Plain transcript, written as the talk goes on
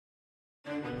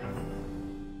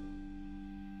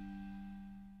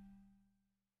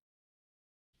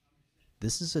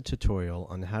This is a tutorial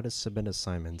on how to submit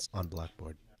assignments on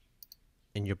Blackboard.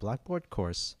 In your Blackboard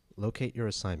course, locate your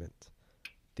assignment.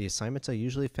 The assignments are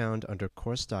usually found under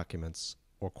Course Documents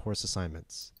or Course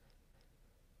Assignments.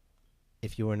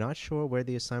 If you are not sure where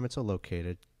the assignments are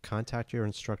located, contact your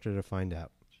instructor to find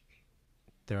out.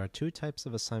 There are two types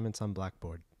of assignments on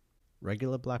Blackboard: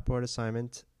 regular Blackboard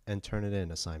assignment and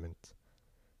TurnItIn assignment.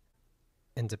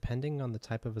 And depending on the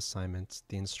type of assignment,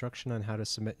 the instruction on how to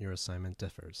submit your assignment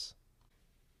differs.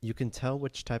 You can tell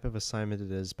which type of assignment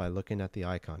it is by looking at the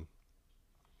icon.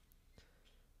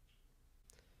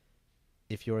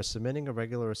 If you are submitting a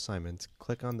regular assignment,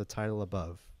 click on the title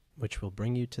above, which will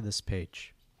bring you to this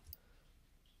page.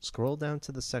 Scroll down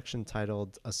to the section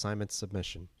titled Assignment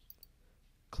Submission.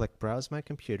 Click Browse My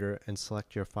Computer and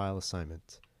select your file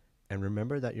assignment. And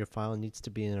remember that your file needs to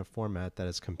be in a format that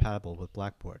is compatible with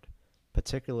Blackboard,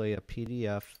 particularly a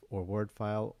PDF or Word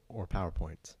file or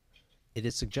PowerPoint. It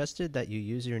is suggested that you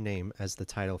use your name as the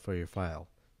title for your file,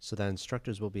 so that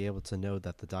instructors will be able to know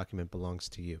that the document belongs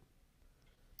to you.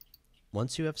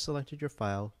 Once you have selected your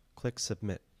file, click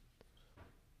Submit.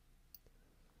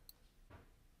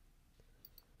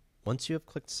 Once you have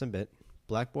clicked Submit,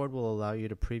 Blackboard will allow you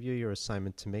to preview your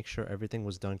assignment to make sure everything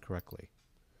was done correctly.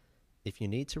 If you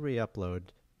need to re-upload,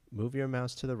 move your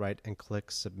mouse to the right and click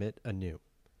Submit Anew.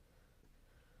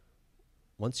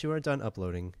 Once you are done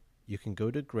uploading, you can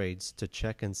go to Grades to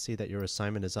check and see that your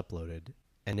assignment is uploaded,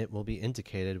 and it will be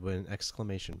indicated with an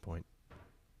exclamation point.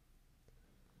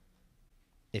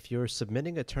 If you are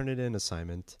submitting a TurnItIn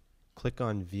assignment, click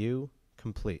on View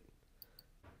Complete.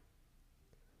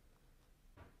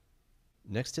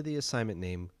 Next to the assignment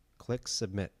name, click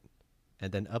Submit,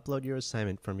 and then upload your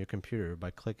assignment from your computer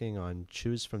by clicking on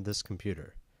Choose from this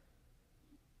computer.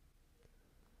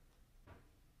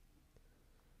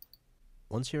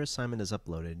 Once your assignment is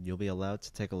uploaded, you'll be allowed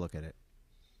to take a look at it.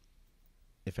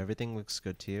 If everything looks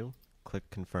good to you, click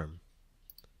Confirm.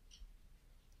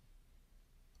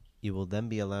 You will then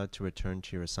be allowed to return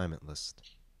to your assignment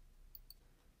list.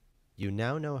 You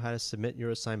now know how to submit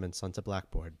your assignments onto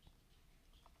Blackboard.